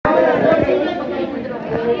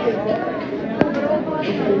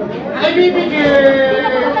Hi, baby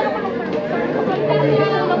girl!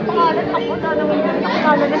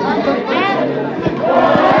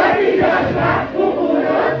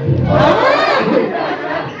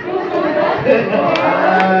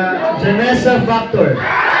 Janessa Factor.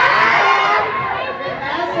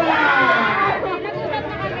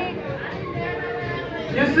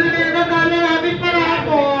 Yung sunod na tala namin para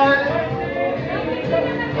ako.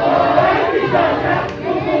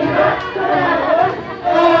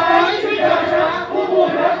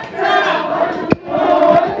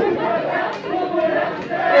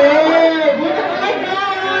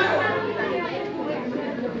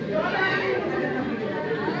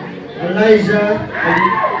 Eliza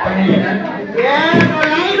Pangilinan. Yes,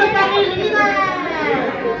 Eliza Pangilinan.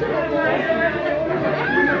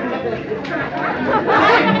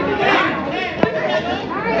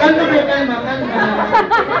 Kalma kayo, kalma, kalma.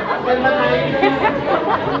 Kalma tayo.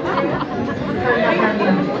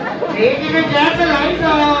 Thank you for that,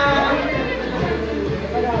 Eliza.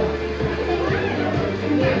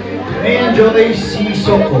 May enjoy si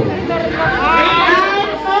Soko.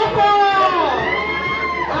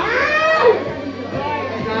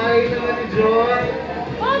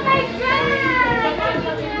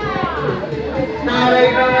 Naray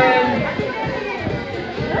naman!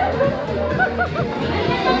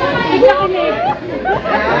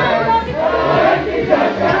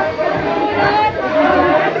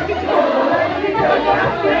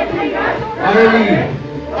 Arlie!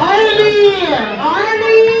 Arlie!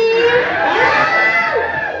 Arlie!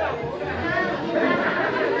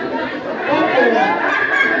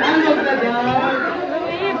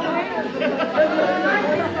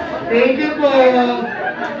 Thank you po!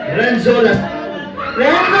 Renzo, let's go!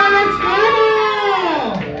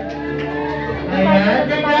 Ayan,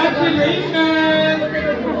 congratulations!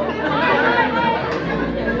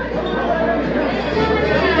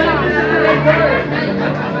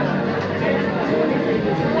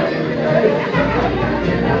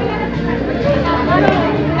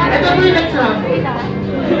 Ito po yung next round.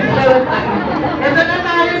 Ito na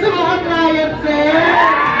tayo sa mga clients,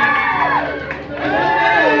 eh!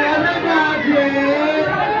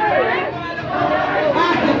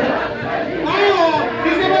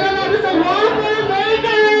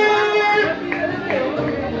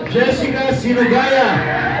 Jessica Sinugaya.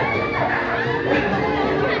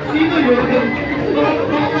 Sino yun? Mga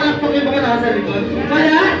palakpak yung mga nasa likod.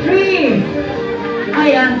 Wala, 3.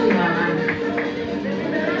 Ayan si Mama.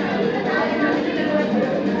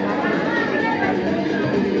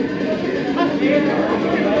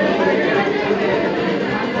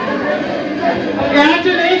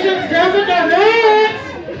 Congratulations, Jessica Rex!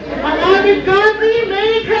 Ang aming coffee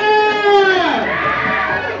maker!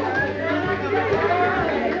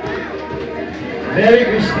 Mary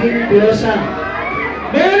Christine Pirosa.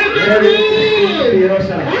 Mary Christine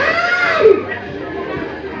Pirosa.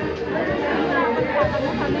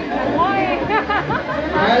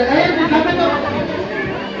 Ayun, kapit mo.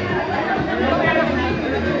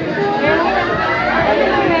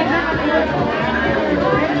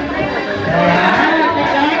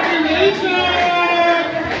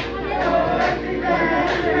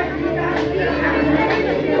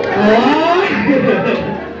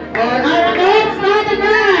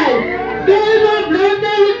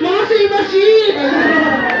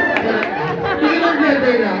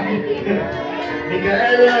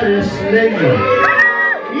 Micaela Resleño.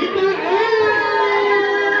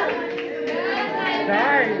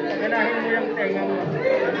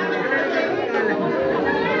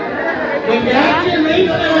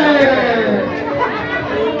 Congratulations!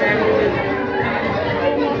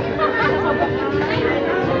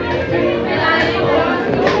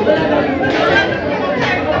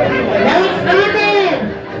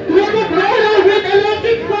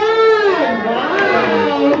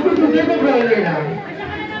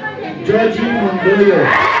 Georgie Mondoyo.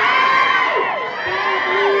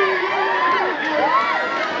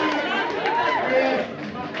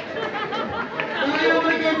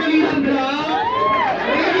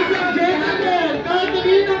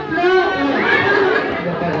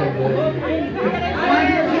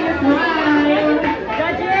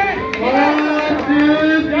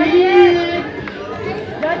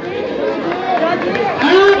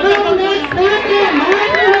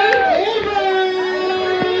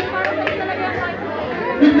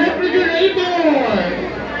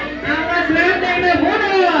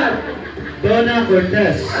 Donna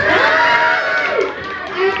Cortez.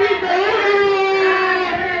 Happy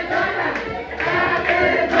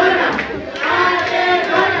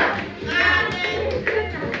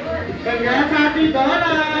Congrats, Happy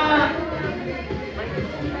Donna!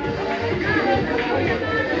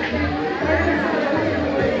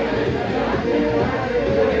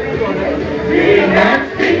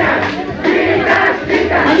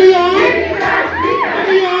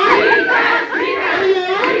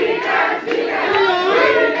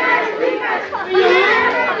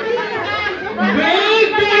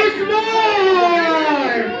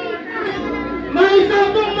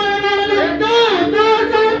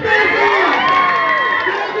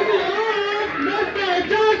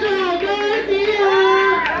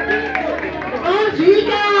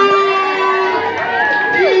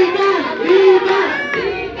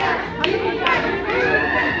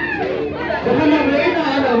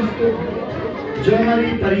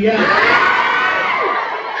 Jomari Paria.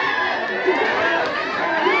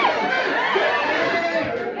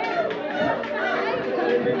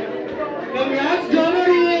 Congrats,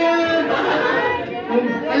 Jomari!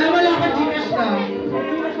 Alam mo lang kung Gcash na.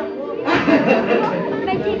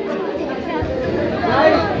 May Gcash ko siya.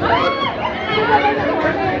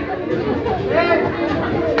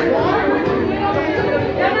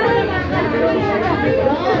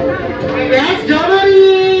 Congrats, Jomari!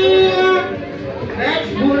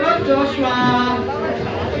 Next, bunot, Joshua.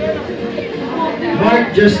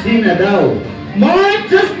 Mark Justina daw. Mark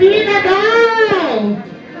Justina daw!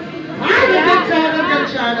 Good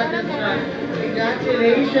shot.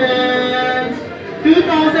 Congratulations!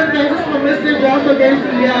 2,000 pesos from Mr. Joshua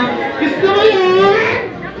Garcia. Gusto mo yan?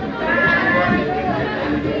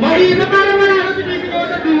 Marina, para wala ka sumisigaw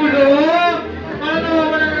sa dulo. Para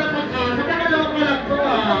nawawala na ng pag-asa. Pakalawak lang to,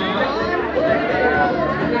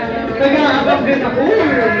 Nag-aabang din ako.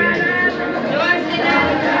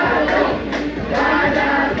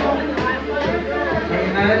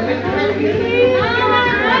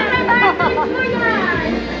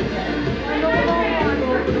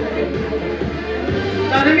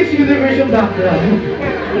 Sana Miss Universe yung background.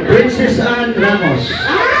 Princess Anne Ramos.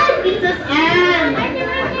 Princess Anne!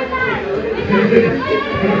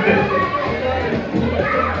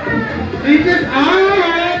 Princess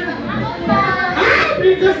Anne!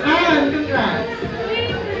 Princess Anne! Congrats!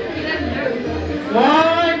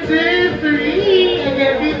 1, 2, 3!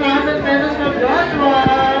 Again, 3,000 pesos from Joshua!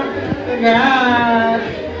 Congrats!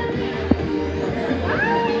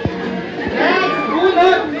 Next!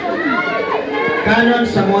 Bunot! Canon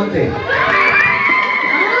Samonte.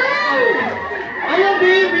 Ayan,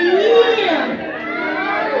 baby!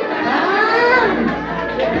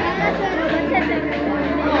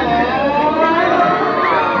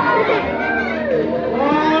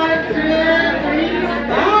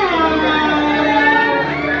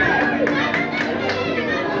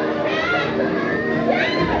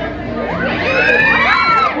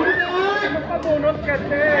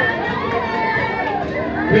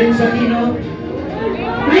 Prince Aquino.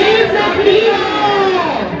 Prince Aquino!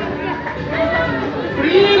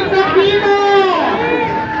 Prince Aquino!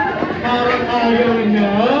 Parang ayaw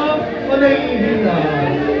niya. Wala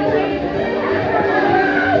iilan.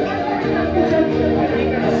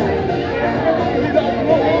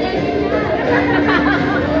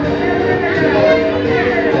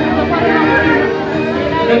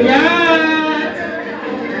 Congrats!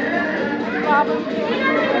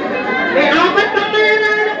 May apat pang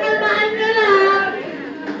mananalo, kalmaan nyo lang!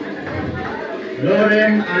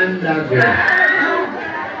 Loren Andago.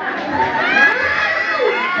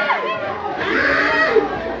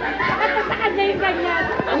 Sa kanya yung ganyan.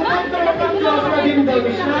 Ang pang Joshua din daw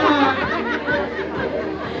siya.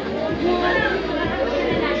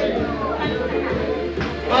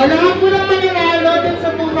 Lahat mo lang mananalo dun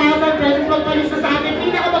sa 2,000 pesos magpalista sa akin.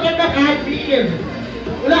 Pinakamagandang admin.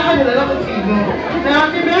 Wala ka na lang kung sino.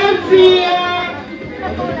 Si Nancy!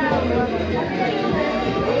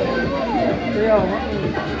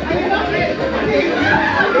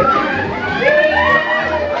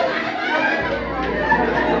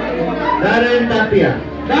 Darren Tapia.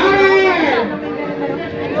 Darren!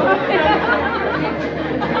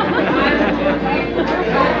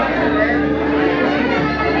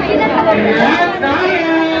 Yes,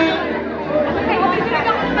 Darren!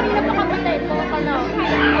 Kanina pa kamatay ko.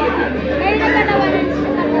 Ngayon nagkanawalan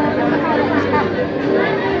siya.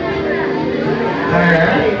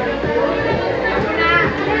 Alright.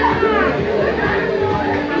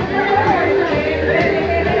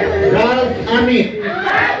 Ralph Amit.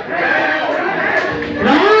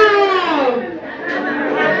 Ralph!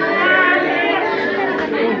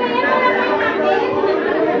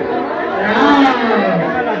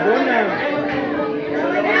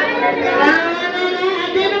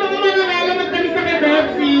 Hindi na mga mananalo magpalis sa kay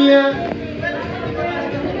Betsy.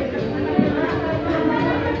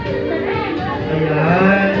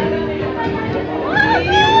 Ayan.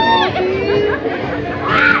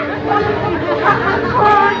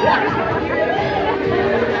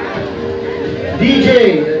 DJ.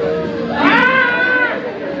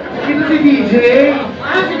 Sino si DJ?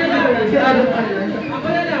 Si Adam Alan.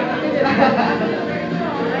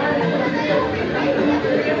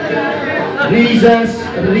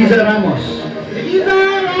 Riza Ramos. Riza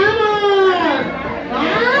Ramos!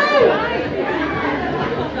 Wow!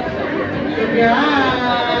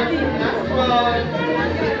 Congrats! Last one.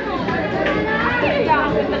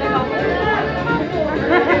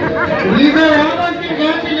 Riza Ramos,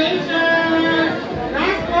 congratulations!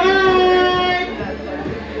 Last one!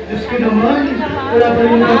 Diyos ko naman, wala pa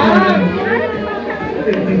rin nakakanan.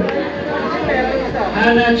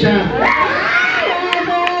 Hana Chang.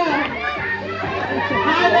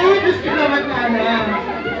 Hana, gusto naman Hana.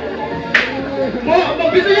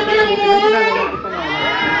 Gusto niya pala more!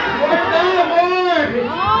 More daw, more!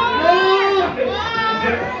 More!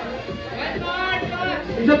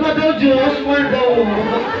 Isa pa daw, Diyos, more daw.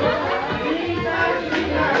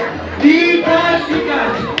 Chika, Chika.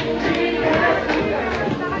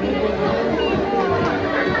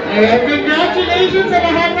 Ayan, congratulations sa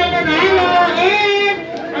lahat ng nanalo. And,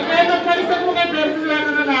 again, magpalisan mo kay versus lahat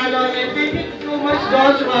ng nanalo. And thank you so much,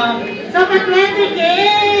 Joshua, sa pa-20K!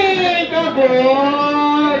 Kabon!